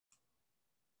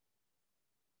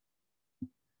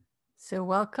So,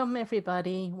 welcome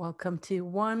everybody. Welcome to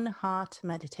One Heart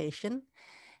Meditation.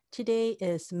 Today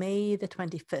is May the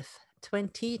 25th,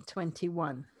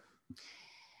 2021.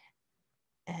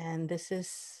 And this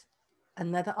is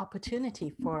another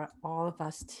opportunity for all of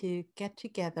us to get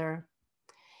together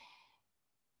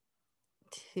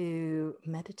to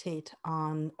meditate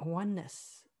on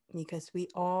oneness because we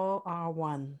all are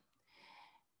one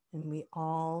and we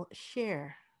all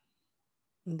share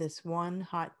this one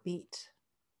heartbeat.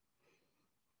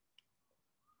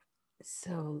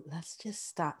 So, let's just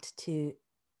start to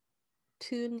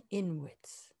tune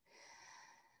inwards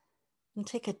and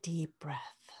take a deep breath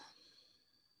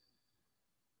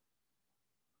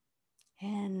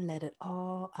and let it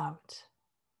all out.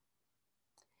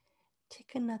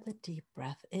 Take another deep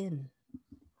breath in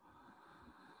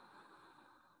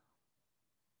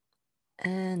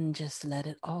and just let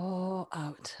it all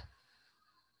out.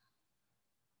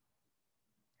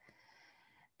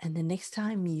 And the next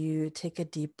time you take a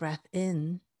deep breath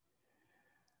in,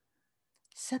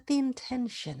 set the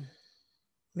intention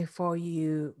before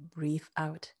you breathe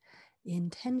out, the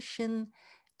intention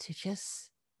to just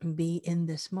be in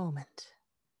this moment,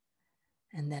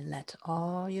 and then let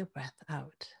all your breath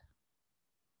out.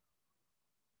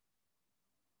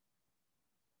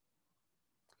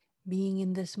 Being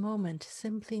in this moment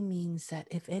simply means that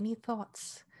if any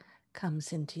thoughts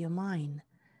comes into your mind,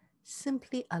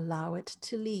 simply allow it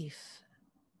to leave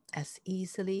as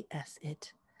easily as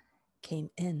it came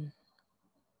in.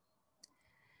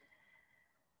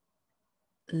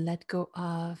 Let go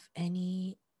of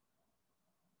any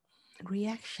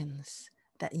reactions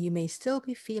that you may still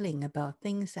be feeling about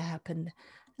things that happened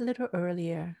a little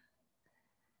earlier,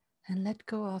 and let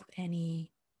go of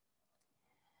any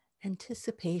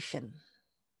anticipation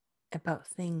about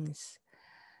things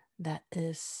that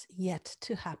is yet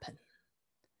to happen.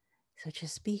 So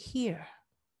just be here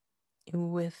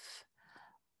with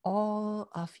all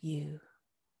of you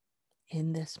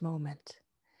in this moment.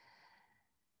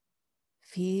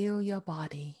 Feel your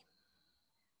body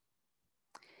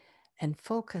and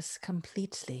focus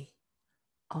completely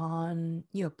on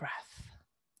your breath,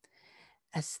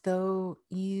 as though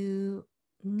you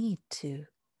need to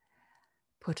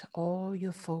put all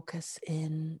your focus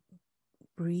in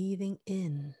breathing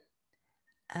in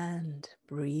and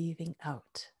breathing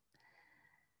out.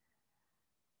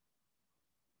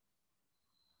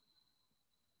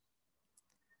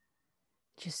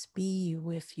 Just be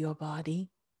with your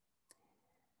body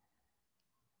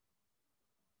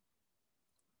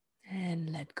and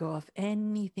let go of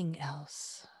anything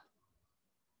else.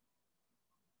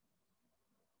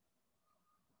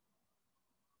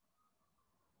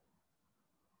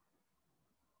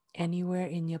 Anywhere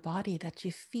in your body that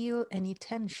you feel any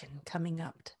tension coming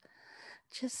up,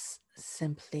 just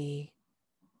simply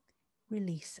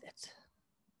release it.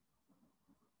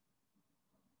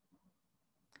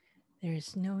 There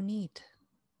is no need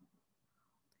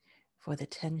for the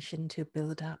tension to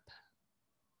build up.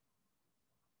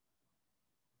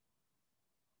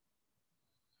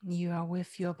 You are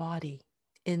with your body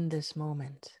in this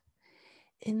moment.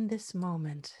 In this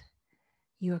moment,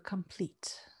 you are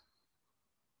complete.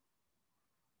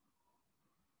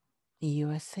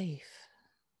 You are safe.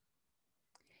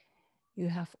 You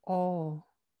have all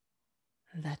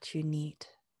that you need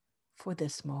for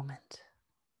this moment.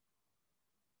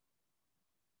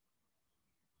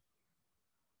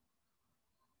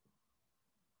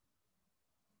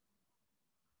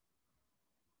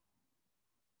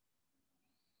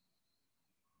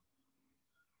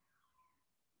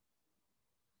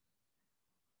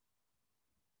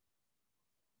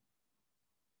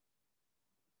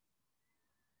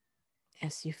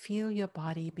 As you feel your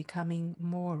body becoming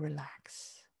more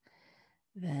relaxed,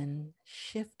 then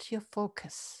shift your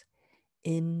focus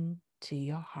into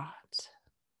your heart.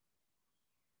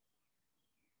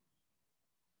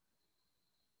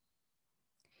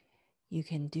 You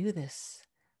can do this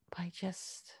by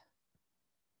just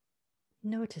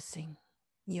noticing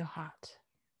your heart.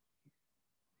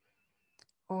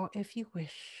 Or if you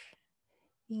wish,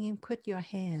 you can put your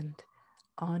hand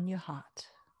on your heart.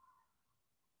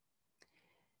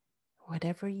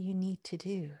 Whatever you need to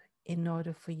do in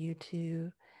order for you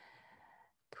to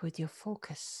put your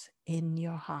focus in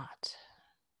your heart.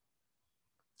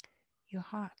 Your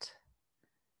heart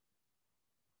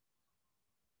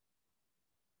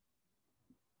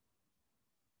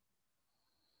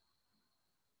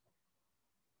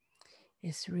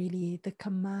is really the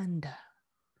commander,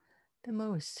 the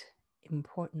most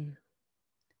important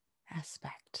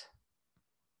aspect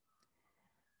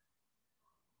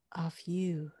of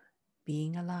you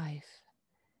being alive.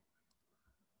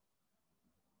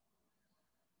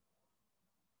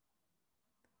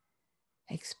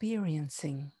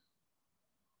 experiencing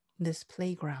this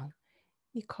playground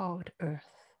we called Earth.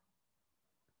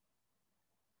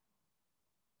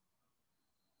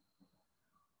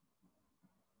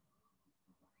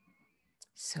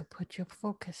 So put your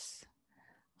focus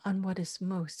on what is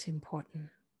most important,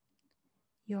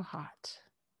 your heart.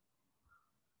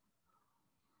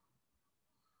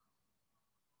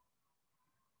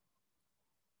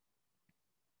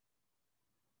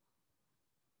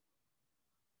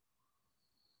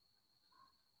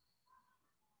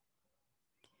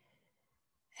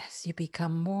 As you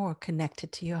become more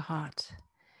connected to your heart,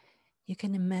 you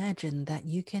can imagine that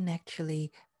you can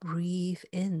actually breathe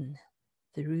in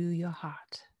through your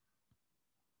heart.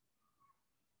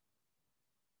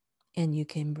 And you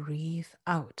can breathe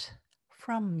out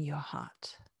from your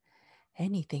heart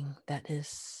anything that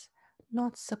is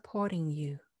not supporting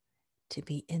you to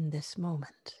be in this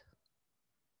moment.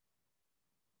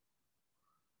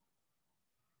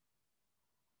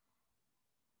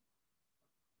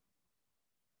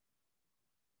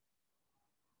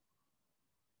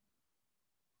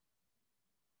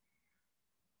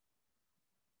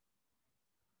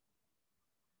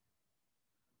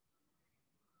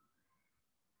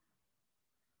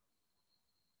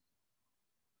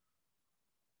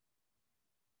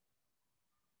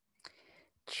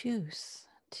 Choose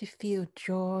to feel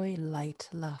joy, light,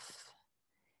 love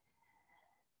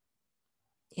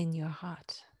in your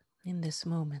heart in this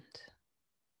moment.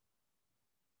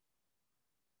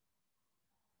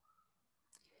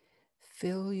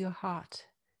 Fill your heart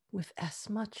with as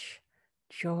much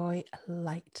joy,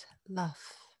 light, love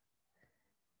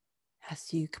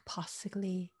as you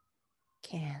possibly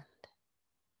can.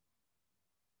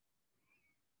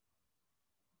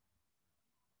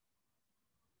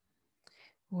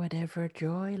 Whatever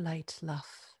joy, light, love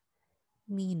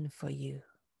mean for you,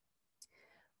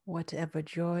 whatever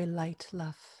joy, light,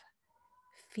 love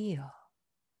feel,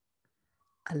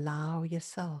 allow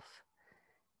yourself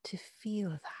to feel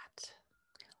that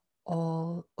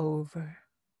all over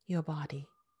your body.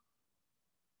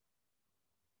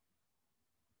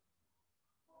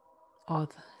 Or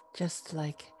just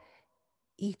like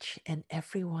each and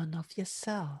every one of your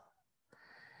cell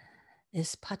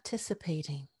is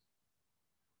participating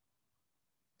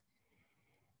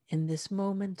in this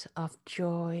moment of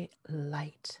joy,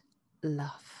 light,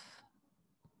 love.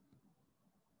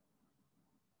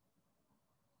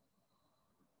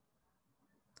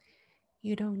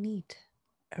 You don't need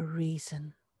a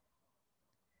reason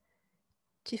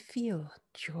to feel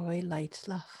joy, light,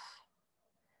 love.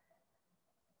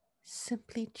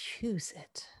 Simply choose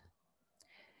it.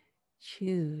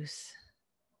 Choose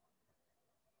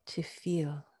to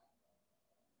feel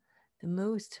the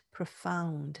most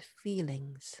profound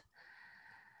feelings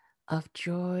of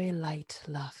joy, light,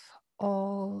 love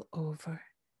all over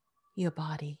your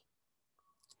body.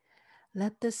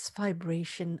 Let this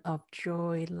vibration of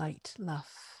joy, light, love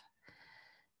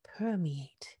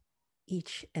permeate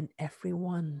each and every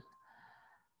one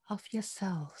of your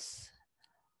cells,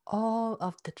 all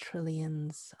of the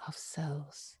trillions of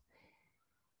cells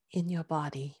in your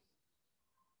body.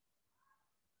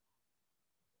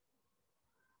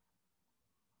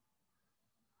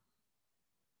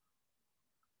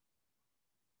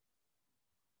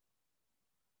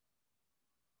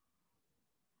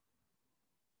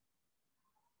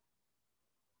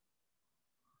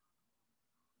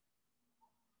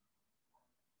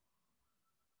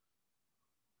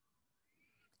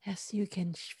 As you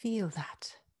can feel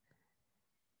that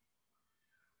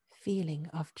feeling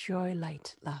of joy,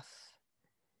 light, love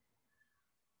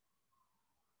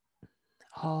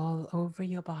all over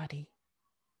your body.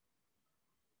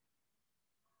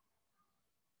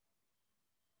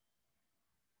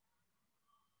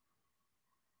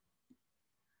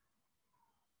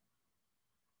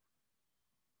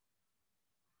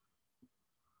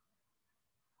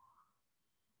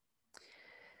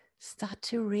 Start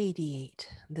to radiate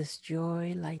this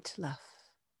joy, light, love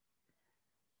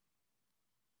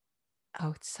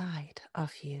outside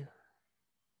of you.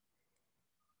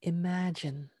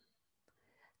 Imagine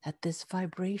that this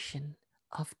vibration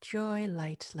of joy,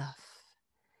 light, love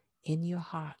in your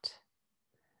heart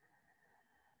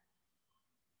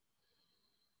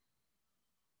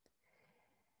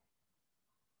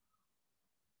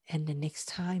and the next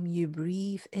time you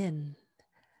breathe in,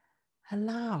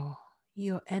 allow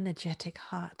your energetic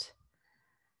heart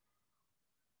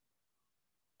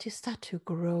to start to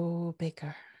grow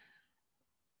bigger.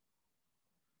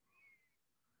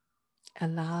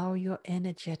 Allow your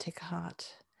energetic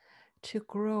heart to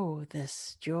grow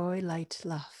this joy, light,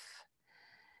 love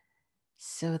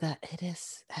so that it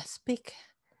is as big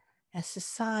as the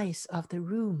size of the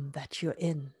room that you're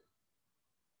in.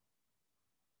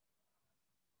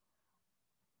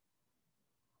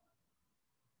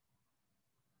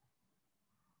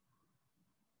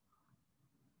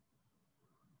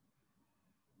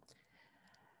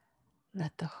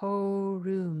 Let the whole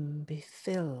room be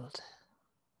filled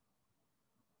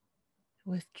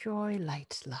with joy,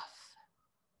 light, love.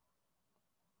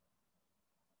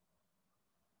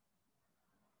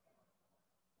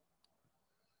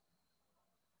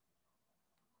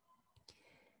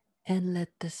 And let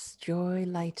this joy,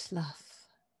 light, love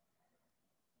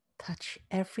touch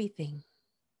everything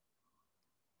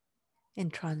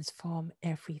and transform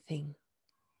everything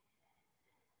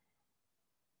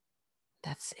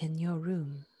that's in your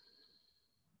room.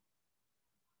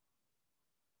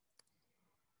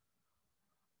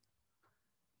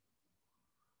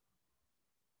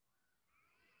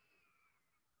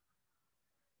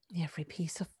 Every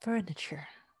piece of furniture,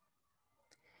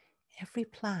 every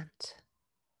plant,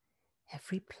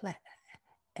 every pet,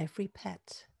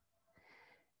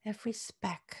 every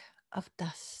speck of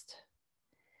dust,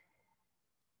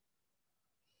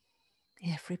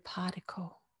 every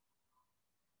particle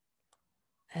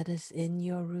that is in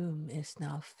your room is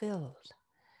now filled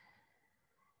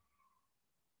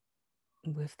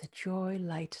with the joy,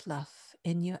 light, love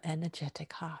in your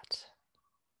energetic heart.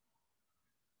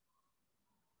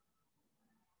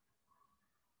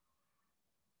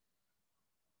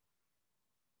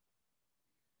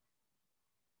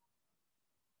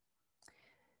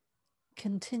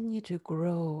 Continue to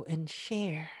grow and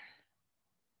share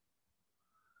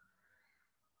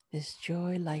this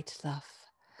joy, light, love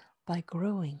by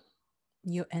growing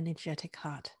your energetic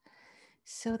heart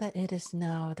so that it is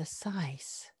now the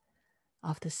size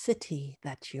of the city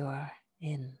that you're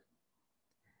in.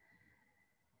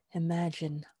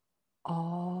 Imagine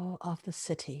all of the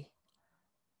city,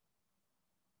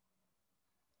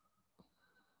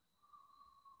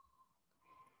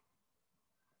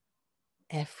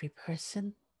 every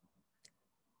person,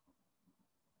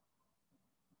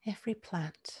 every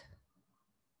plant,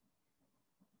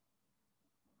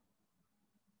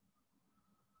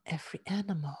 every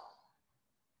animal,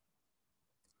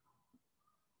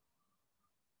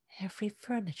 every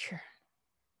furniture,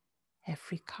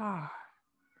 every car,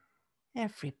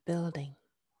 every building,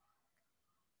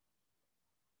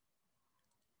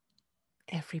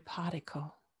 every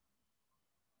particle,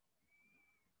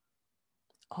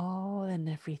 all and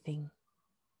everything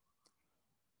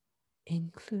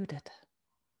included,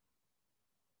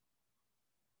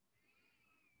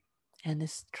 and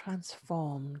is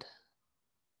transformed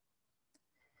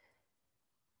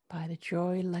by the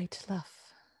joy, light, love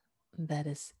that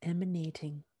is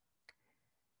emanating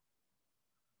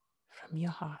from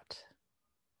your heart.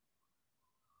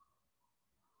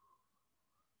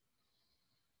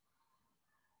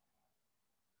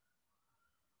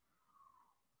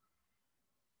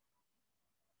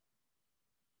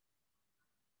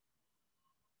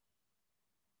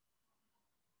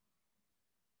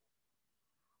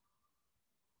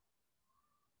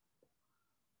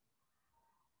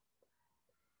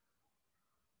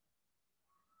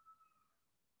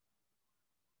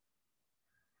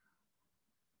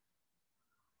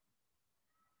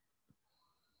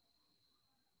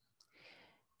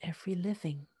 Every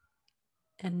living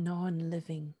and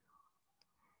non-living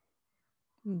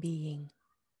being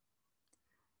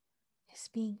is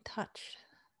being touched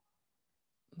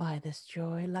by this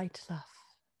joy, light, love.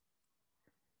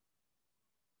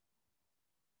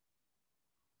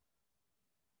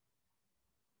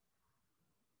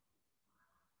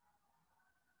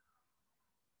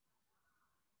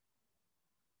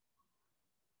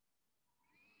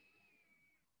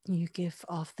 You give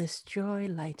off this joy,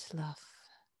 light, love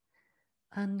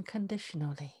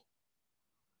unconditionally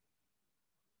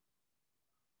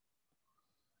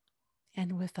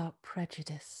and without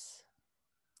prejudice.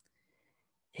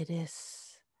 It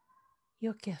is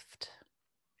your gift.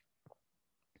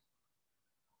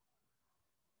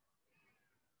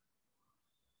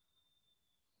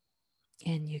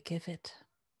 And you give it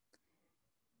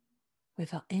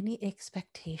without any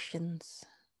expectations.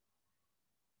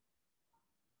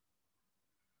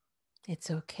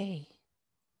 It's okay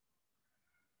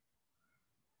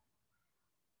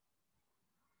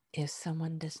if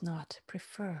someone does not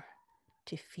prefer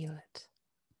to feel it.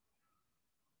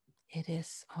 It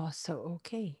is also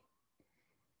okay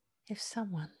if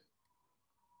someone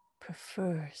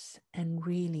prefers and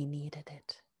really needed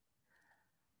it.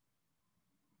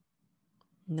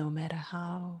 No matter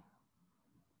how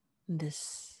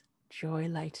this joy,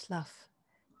 light, love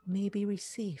may be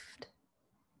received,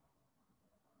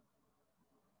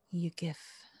 you give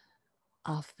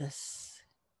of this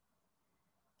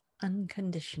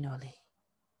unconditionally.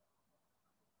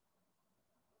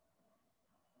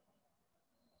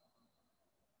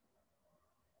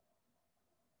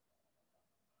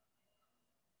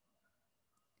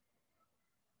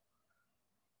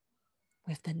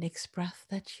 With the next breath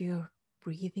that you're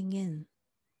breathing in,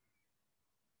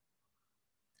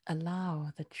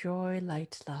 allow the joy,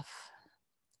 light, love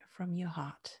from your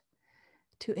heart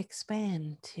to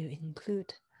expand to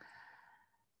include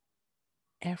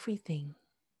everything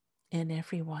and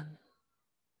everyone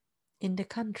in the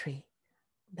country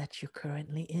that you're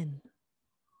currently in.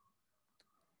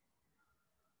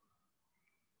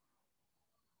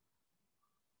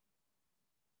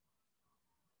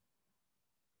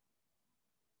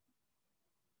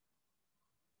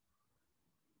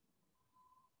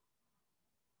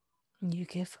 You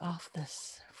give off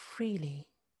this freely.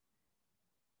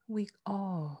 We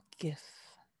all give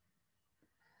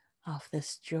of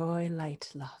this joy,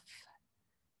 light, love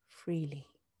freely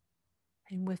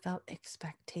and without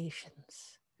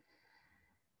expectations.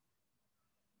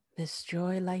 This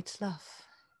joy, light, love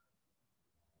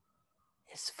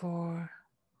is for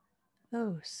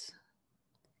those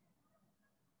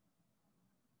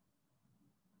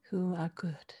who are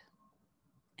good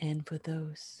and for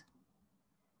those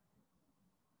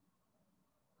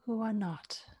who are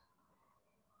not.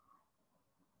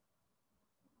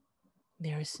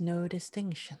 There is no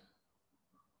distinction.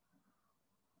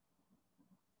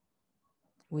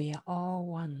 We are all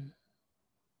one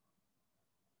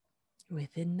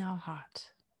within our heart.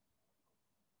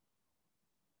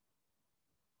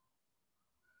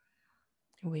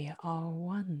 We are all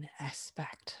one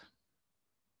aspect.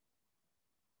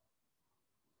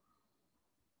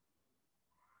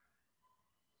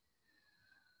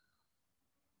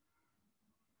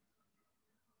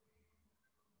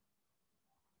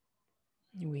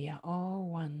 We are all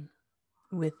one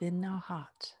within our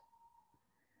heart.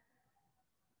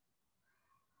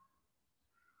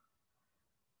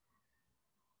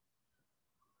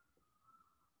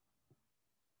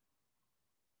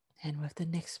 And with the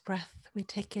next breath we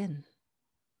take in,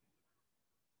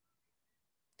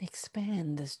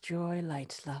 expand this joy,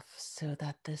 light, love so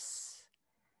that this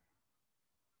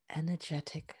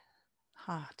energetic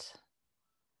heart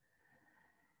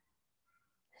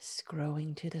is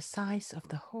growing to the size of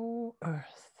the whole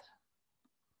earth,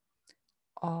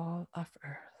 all of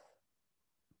earth.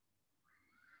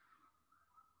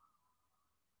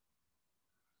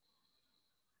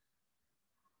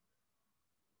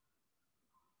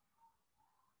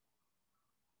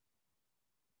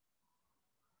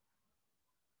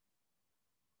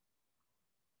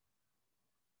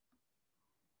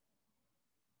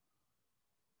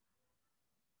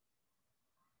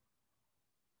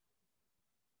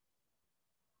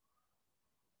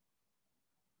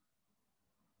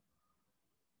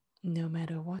 No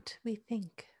matter what we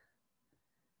think,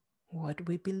 what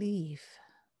we believe,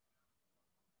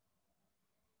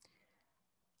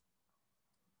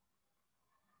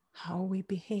 how we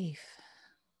behave,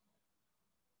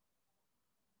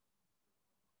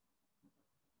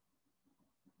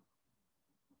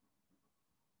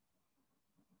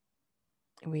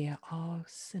 we are all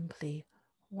simply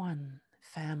one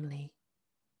family.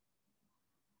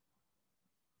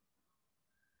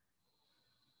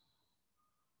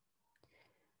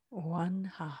 One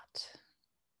heart.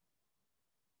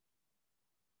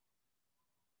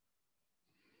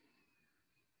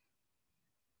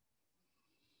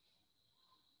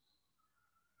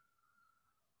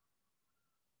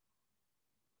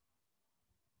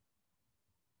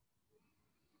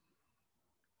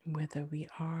 Whether we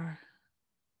are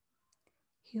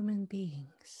human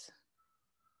beings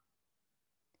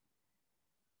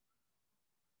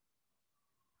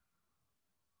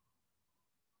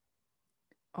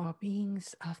or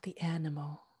beings of the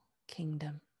animal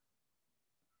kingdom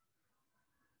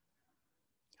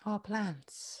or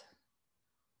plants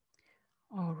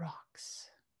or rocks,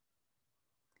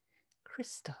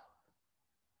 crystal,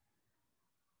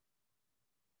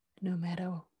 no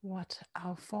matter what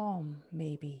our form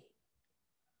may be.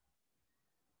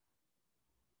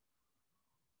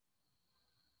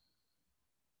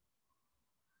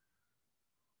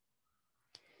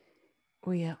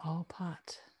 We are all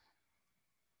part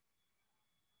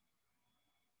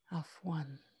of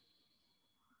one.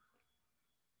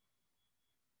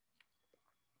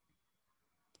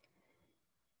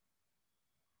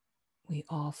 We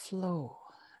all flow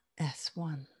as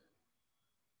one.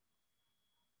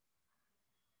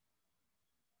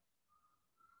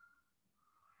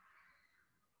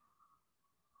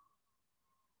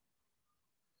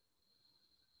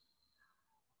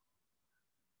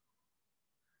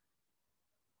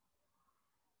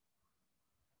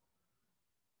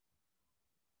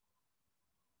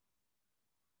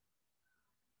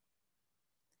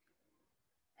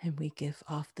 And we give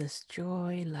off this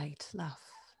joy, light, love.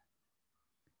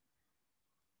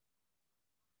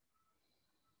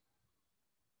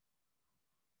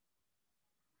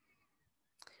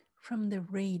 From the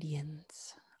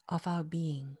radiance of our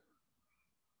being.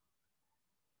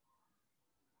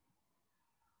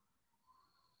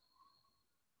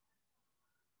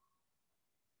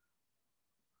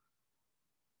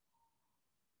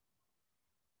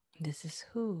 This is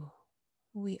who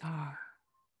we are.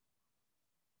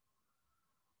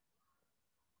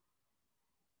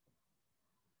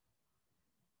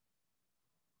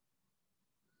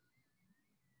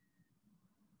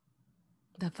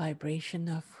 The vibration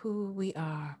of who we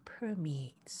are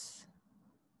permeates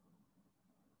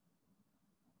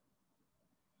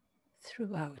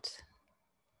throughout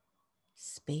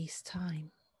space-time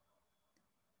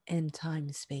and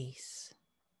time-space.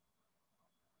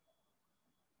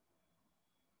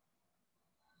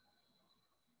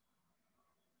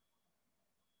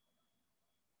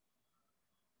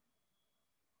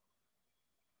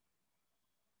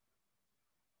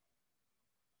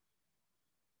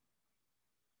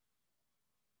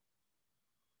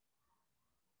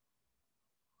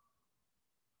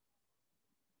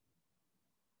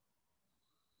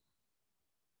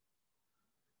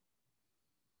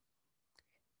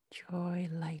 Joy,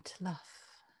 light, love.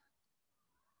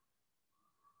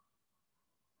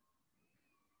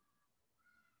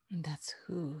 And that's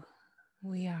who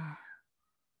we are.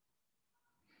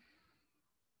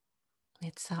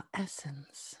 It's our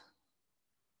essence.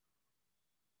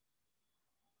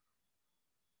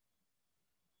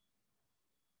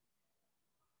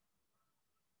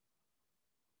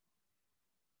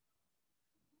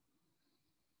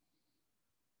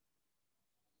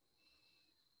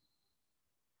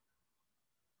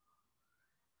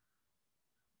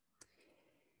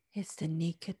 It's the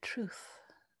naked truth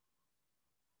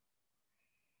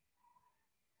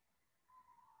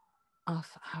of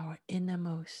our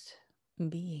innermost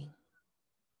being.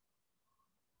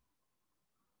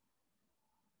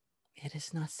 It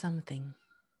is not something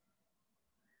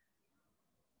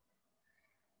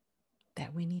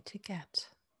that we need to get.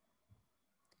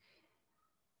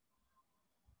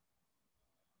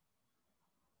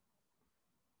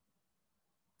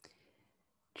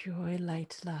 Joy,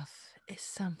 light, love is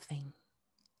something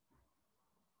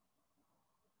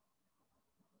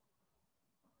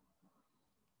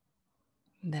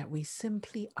that we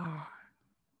simply are.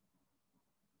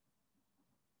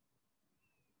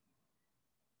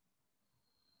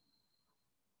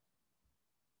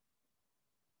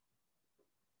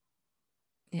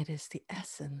 It is the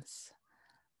essence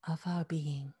of our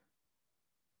being.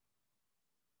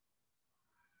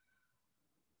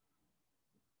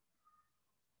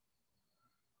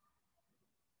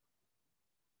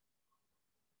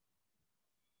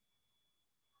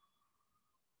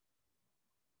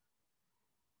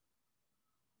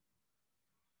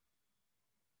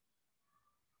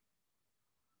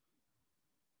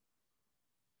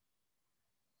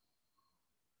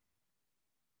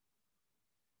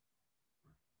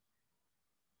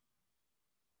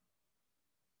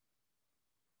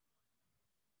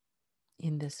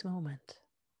 In this moment,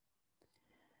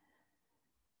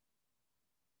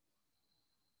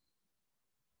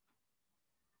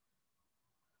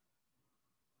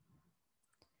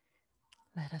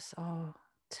 let us all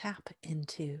tap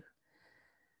into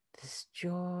this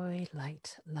joy,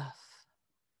 light, love.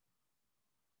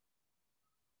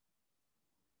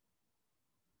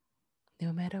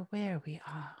 No matter where we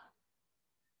are,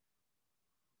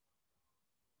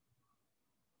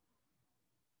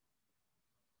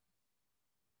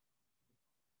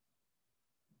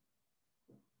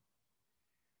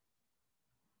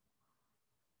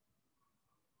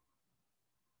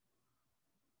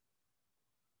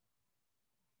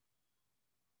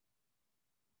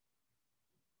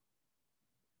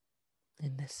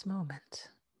 in this moment,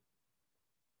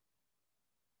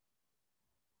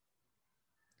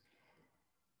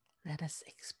 let us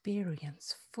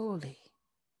experience fully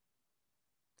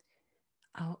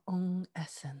our own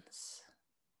essence,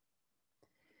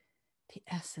 the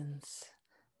essence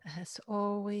that has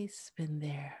always been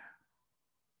there.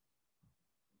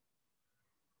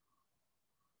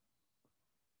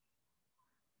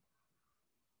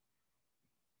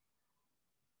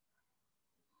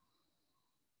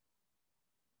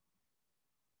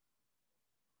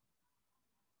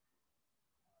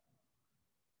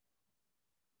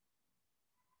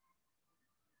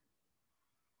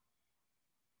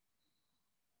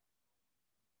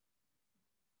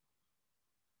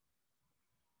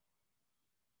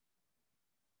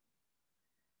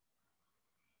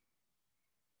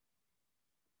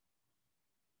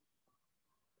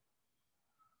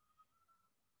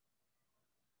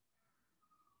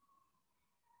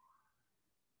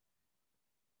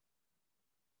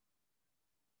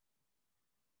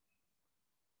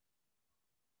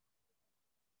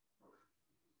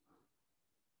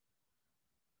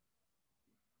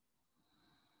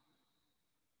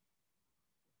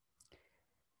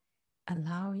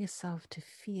 Allow yourself to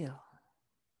feel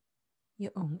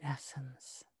your own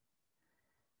essence.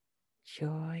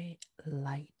 Joy,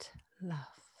 light, love.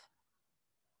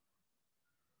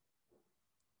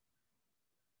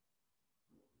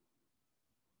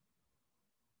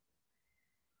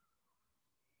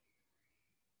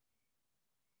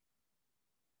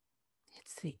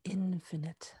 It's the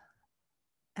infinite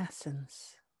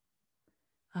essence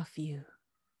of you.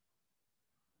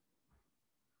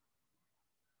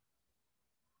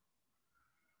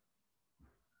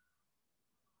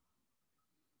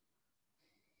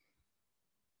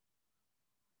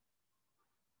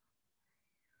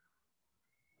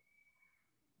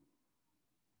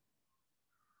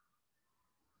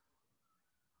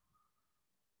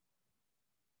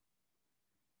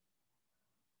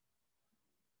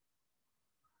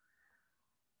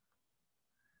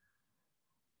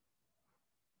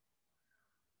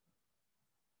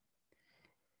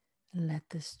 Let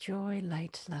this joy,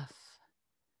 light, love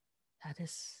that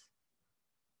is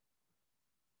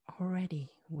already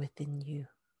within you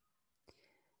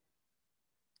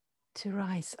to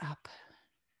rise up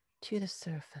to the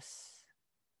surface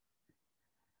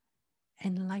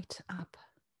and light up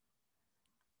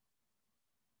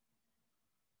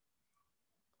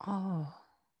all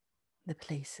the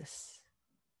places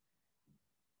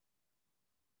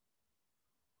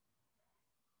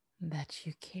that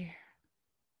you care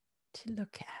to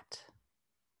look at.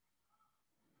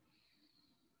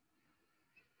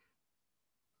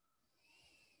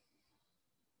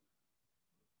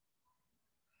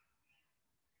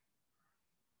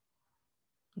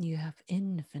 You have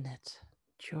infinite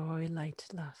joy, light,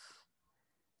 love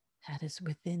that is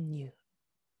within you.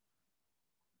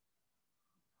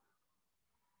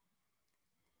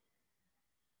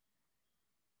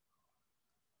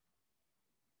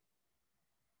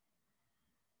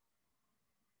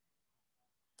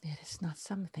 It is not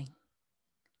something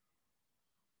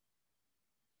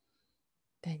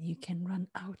that you can run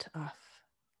out of.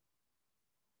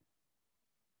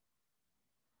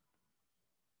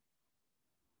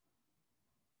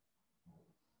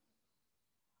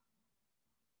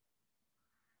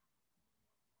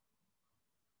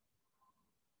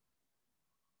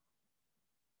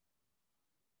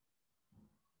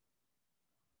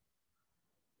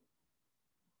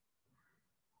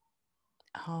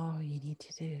 All you need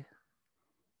to do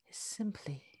is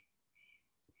simply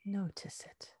notice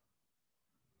it.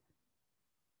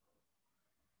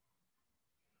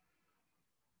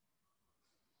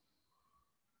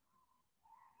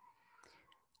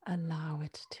 Allow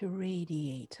it to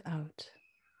radiate out.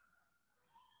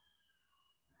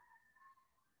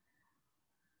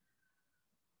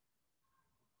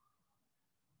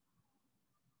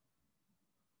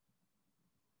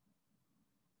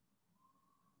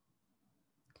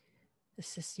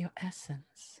 This is your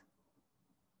essence.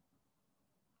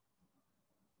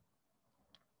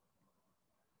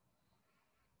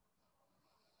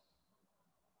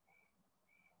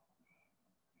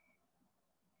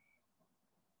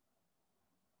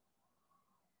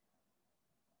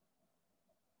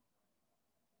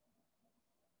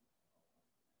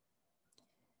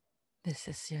 This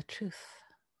is your truth.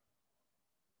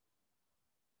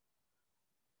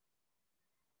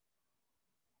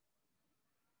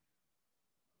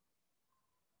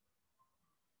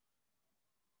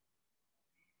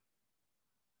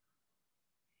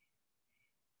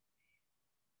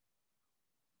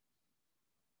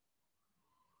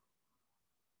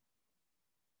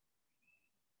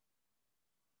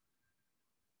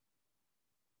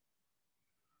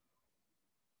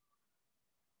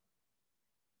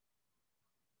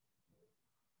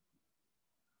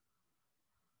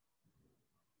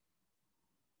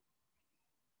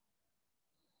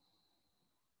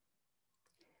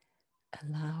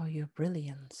 Allow your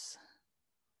brilliance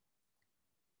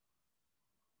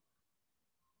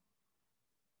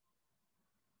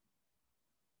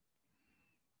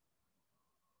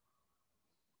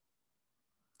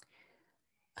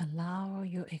allow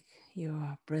your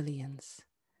brilliance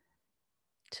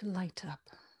to light up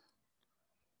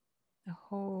the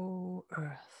whole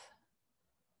earth.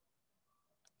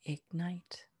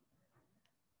 Ignite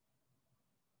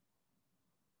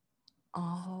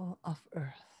all of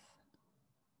earth.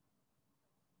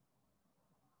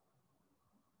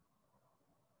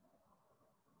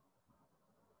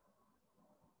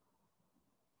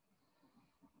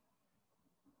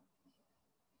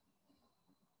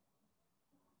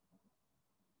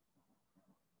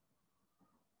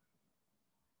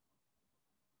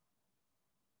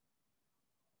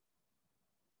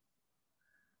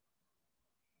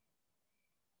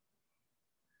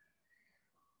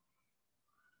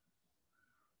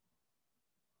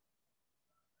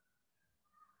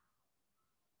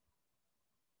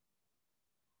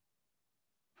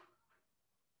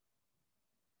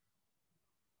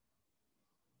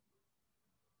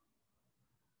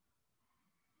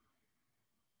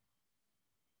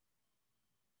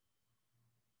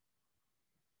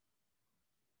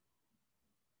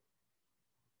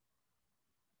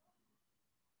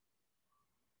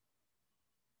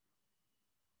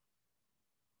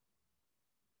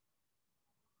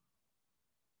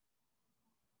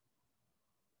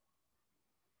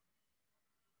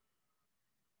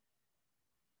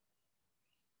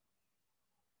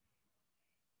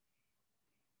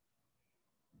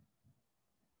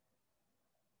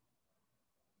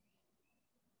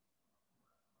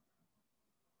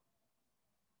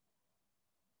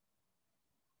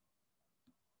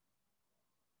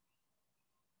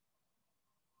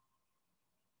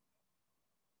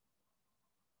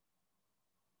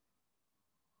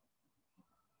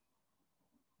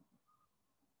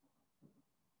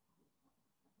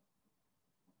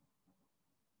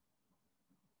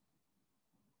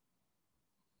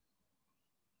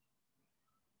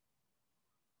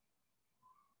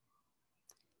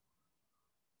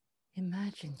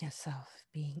 Imagine yourself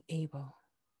being able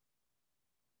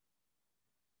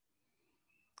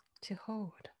to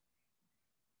hold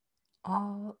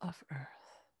all of Earth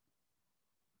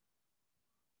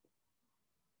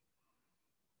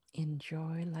in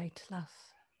joy, light, love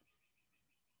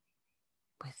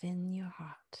within your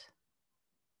heart,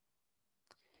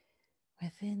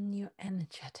 within your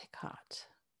energetic heart.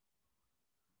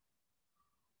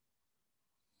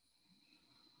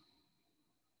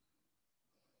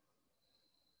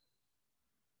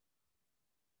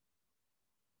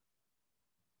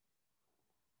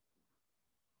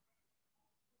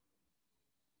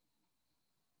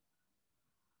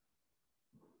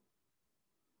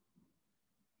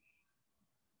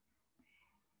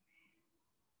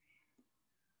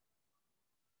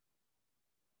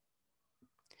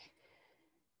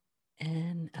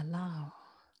 And allow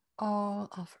all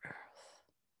of Earth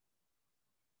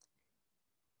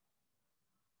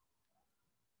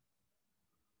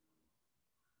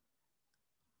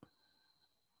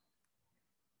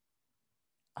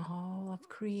all of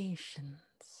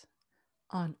creations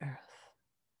on Earth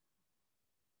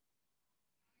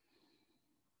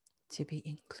to be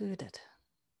included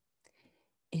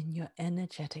in your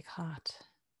energetic heart,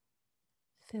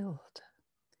 filled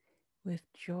with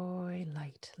joy,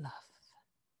 light, love.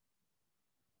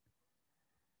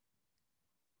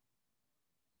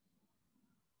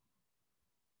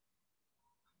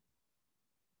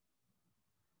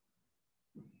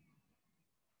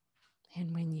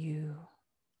 And when you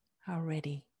are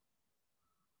ready,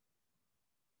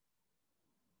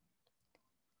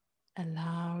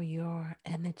 allow your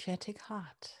energetic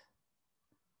heart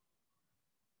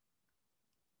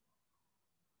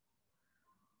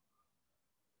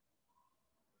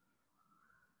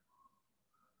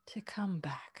to come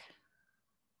back,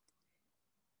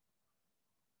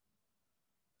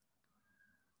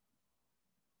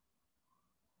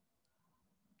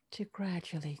 to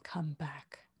gradually come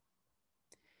back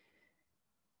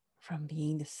from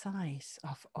being the size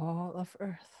of all of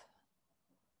Earth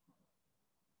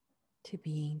to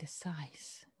being the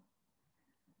size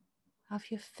of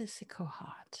your physical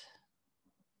heart.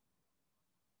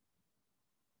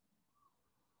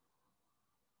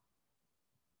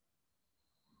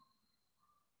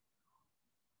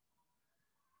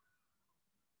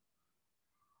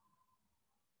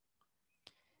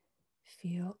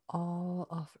 Feel all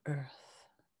of Earth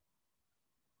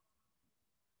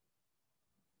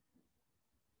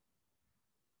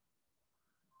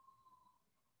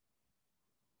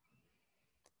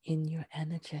in your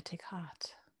energetic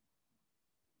heart.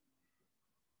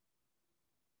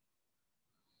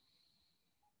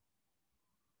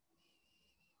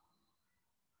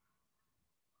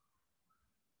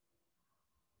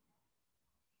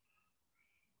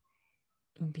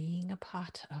 Being a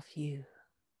part of you,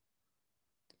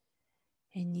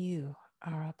 and you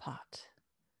are a part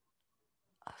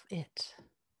of it.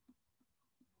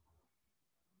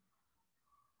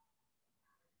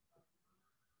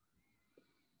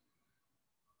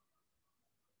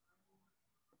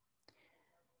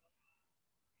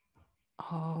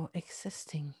 All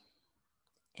existing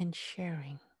and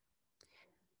sharing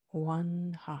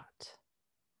one heart,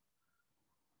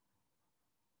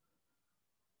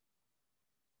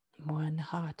 one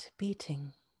heart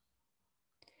beating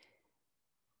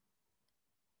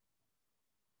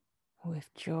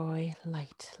with joy,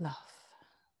 light, love.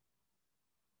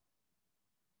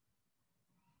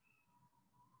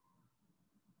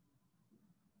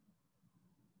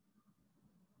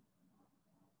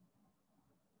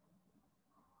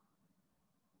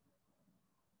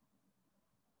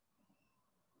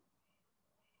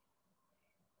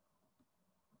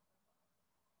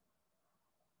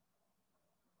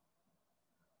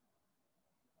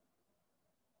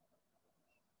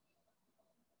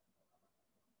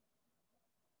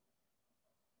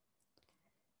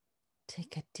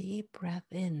 Take a deep breath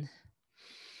in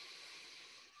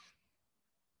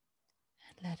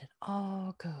and let it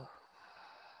all go.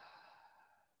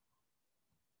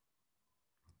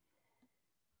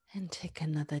 And take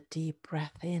another deep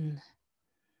breath in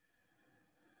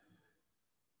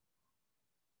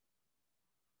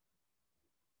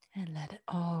and let it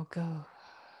all go.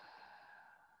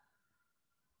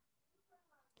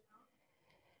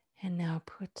 And now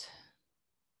put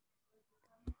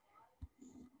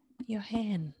your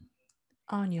hand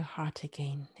on your heart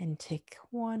again and take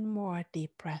one more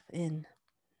deep breath in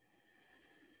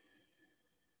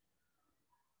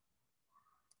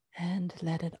and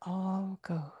let it all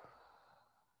go.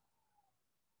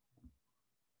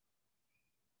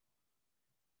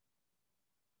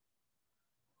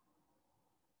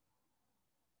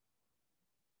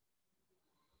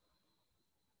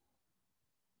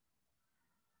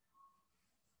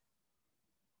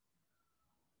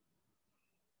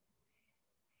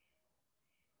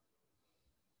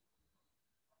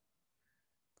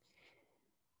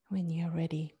 When you're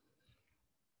ready,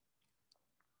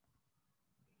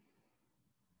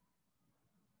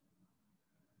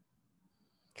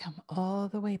 come all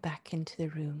the way back into the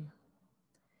room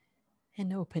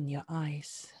and open your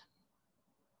eyes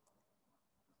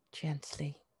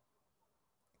gently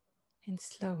and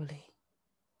slowly,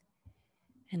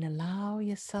 and allow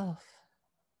yourself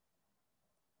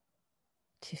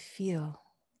to feel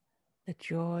the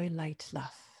joy, light,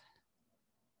 love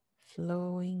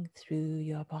flowing through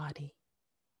your body.